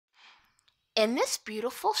In this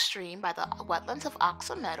beautiful stream by the wetlands of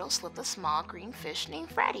Oxa Meadows lived a small green fish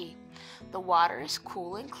named Freddie. The water is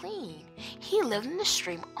cool and clean. He lived in the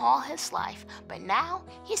stream all his life, but now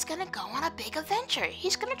he's gonna go on a big adventure.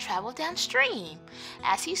 He's gonna travel downstream.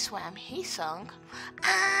 As he swam, he sung,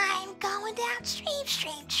 "I'm going downstream,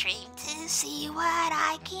 stream, stream, to see what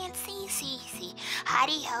I can't see, see.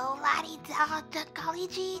 Hidey-ho, la-dee-da, golly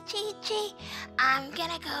gee, gee, gee. I'm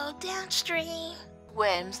gonna go downstream."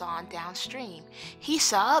 Swims on downstream. He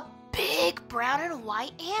saw a big brown and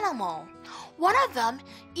white animal. One of them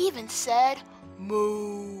even said,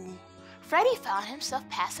 "Moo." Freddie found himself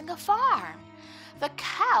passing a farm. The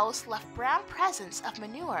cows left brown presents of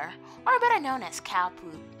manure, or better known as cow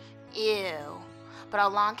poop. Ew. But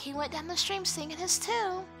along he went down the stream singing his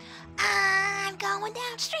tune. "I'm going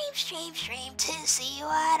downstream, stream, stream, to see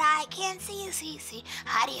what I can see, see.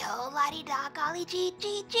 Hidey-ho, la-dee-da, golly gee,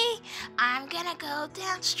 gee, gee. I'm gonna go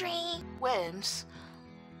downstream." Swims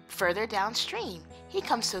further downstream. He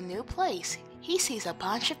comes to a new place. He sees a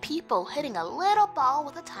bunch of people hitting a little ball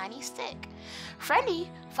with a tiny stick. Freddie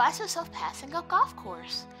finds himself passing a golf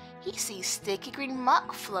course. He sees sticky green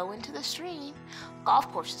muck flow into the stream.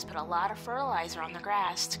 Golf courses put a lot of fertilizer on the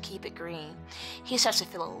grass to keep it green. He starts to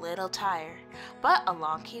feel a little tired, but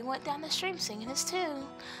along he went down the stream singing his tune.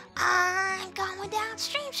 "I'm going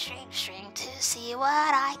downstream, stream, stream, to see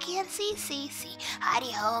what I can see, see.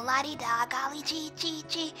 Hidey-ho, la-dee-da, golly gee, gee,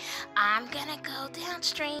 gee. I'm gonna go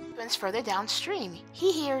downstream." Once further downstream,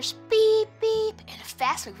 he hears beep, beep, and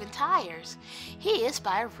fast-moving tires. He is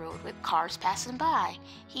by a road with cars passing by.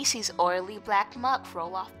 He sees oily black muck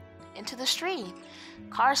roll off into the stream.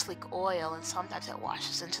 Cars leak oil and sometimes it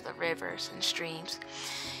washes into the rivers and streams.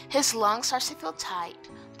 His lungs start to feel tight,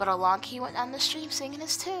 but along he went down the stream singing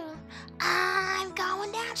his tune. "I'm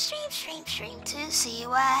going downstream, stream, stream, to see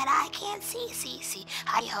what I can see, see.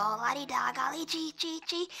 Hidey-ho, la-dee-da, golly gee, gee,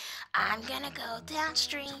 gee. I'm gonna go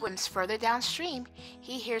downstream." Once further downstream,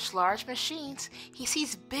 he hears large machines. He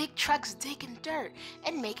sees big trucks digging dirt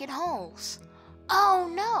and making holes. Oh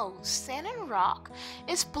no, sand and rock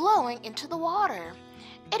is blowing into the water.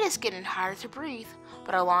 It is getting harder to breathe,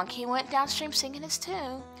 but along he went downstream singing his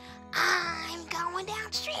tune. "I'm going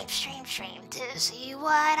downstream, stream, stream, to see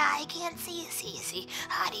what I can see, see.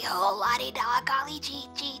 Hidey-ho, la-dee-da, golly gee,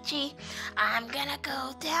 gee, gee. I'm gonna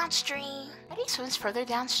go downstream." Freddie swims further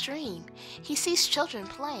downstream. He sees children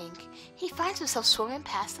playing. He finds himself swimming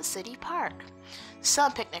past the city park.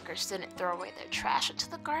 Some picnickers didn't throw away their trash into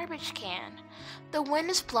the garbage can. The wind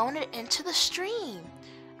is blowing it into the stream.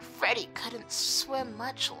 Freddie couldn't swim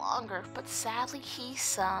much longer, but sadly he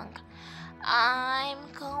sung,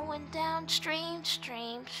 "I'm going downstream,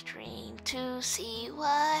 stream, stream, to see what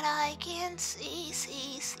I can see,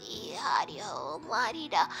 see. Hidey-ho,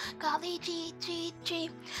 la-dee-da, golly gee, gee,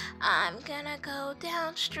 gee. I'm gonna go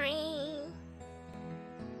downstream."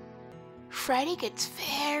 Freddie gets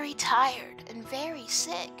very tired and very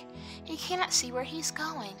sick. He cannot see where he's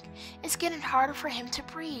going. It's getting harder for him to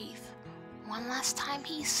breathe. One last time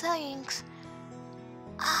he sings,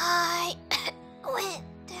 "I went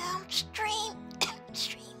downstream,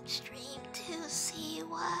 stream, stream, to see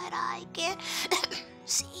what I can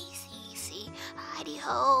see.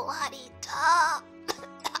 Hidey-ho, la-dee-da,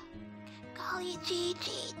 golly gee,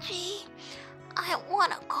 gee, gee. I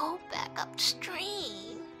wanna go back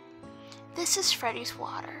upstream." This is Freddie's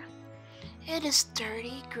water. It is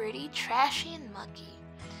dirty, gritty, trashy, and mucky.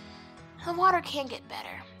 The water can get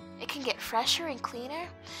better. It can get fresher and cleaner.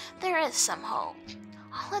 There is some hope.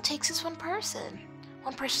 All it takes is one person.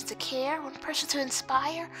 One person to care, one person to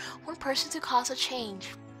inspire, one person to cause a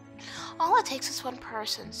change. All it takes is one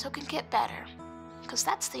person so it can get better. Because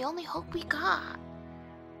that's the only hope we got.